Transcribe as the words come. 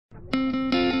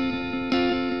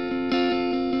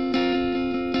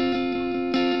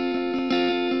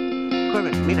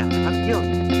mueve. Mira, avión.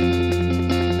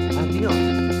 Avión.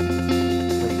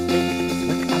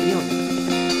 Wait, avión.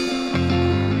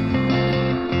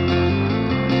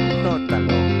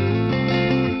 Sótalo.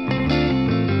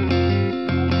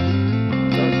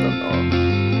 Sótalo.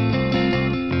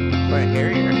 Or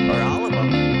Harrier, or all of them.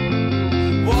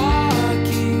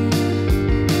 Walking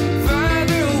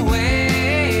further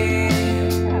away,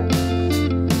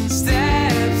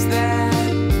 steps that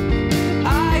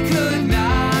I could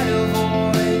not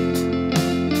avoid.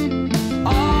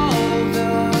 All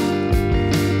the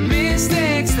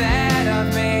mistakes that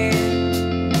I've made,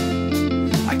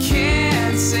 I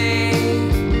can't say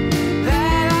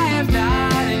that I have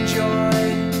not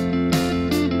enjoyed.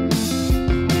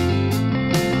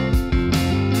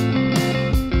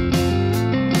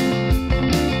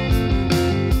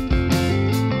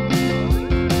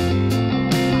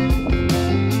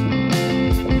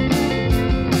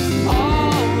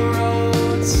 All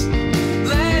roads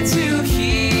led to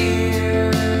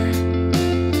here,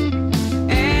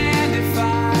 and if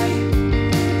I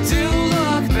do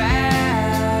look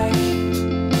back,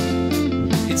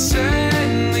 it's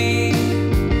certainly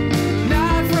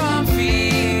not from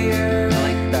fear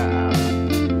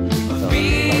of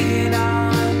being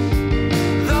on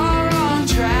the wrong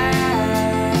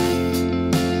track.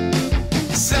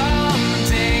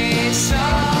 Someday,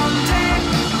 someday,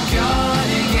 I'm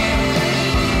gonna get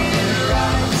it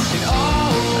right.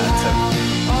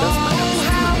 And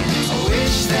how I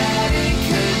wish that it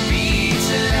could be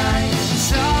tonight.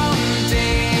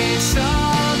 Someday,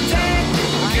 someday,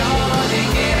 I'm gonna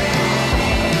get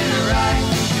it right.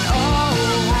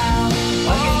 And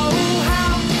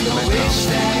how I wish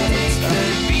that it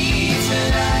could be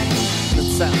tonight.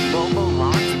 It's that mobile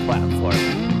launch platform.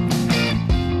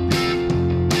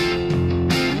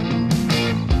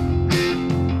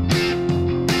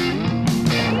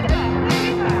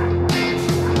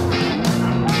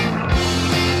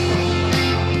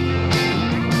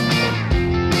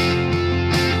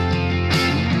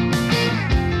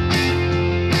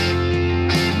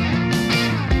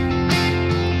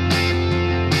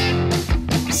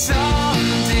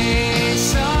 Someday,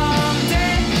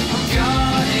 someday, I'm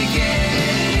gonna get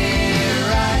it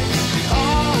right.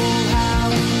 How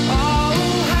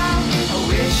I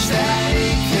wish that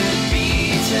it could be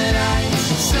tonight.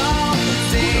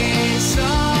 Someday,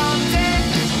 someday,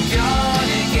 I'm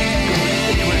gonna get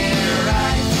it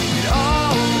right.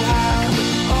 How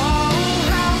I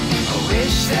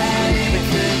wish that it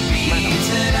could be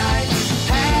tonight.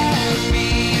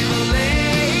 Happy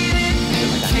belated,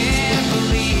 can't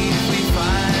believe we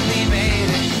finally made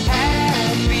it.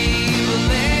 Happy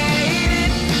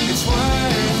belated, it's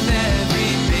worth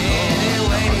every minute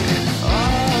waiting.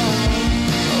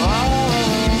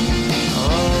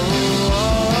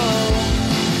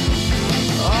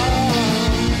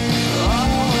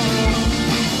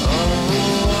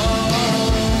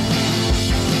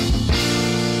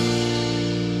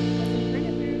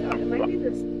 It might be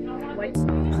this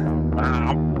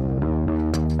white.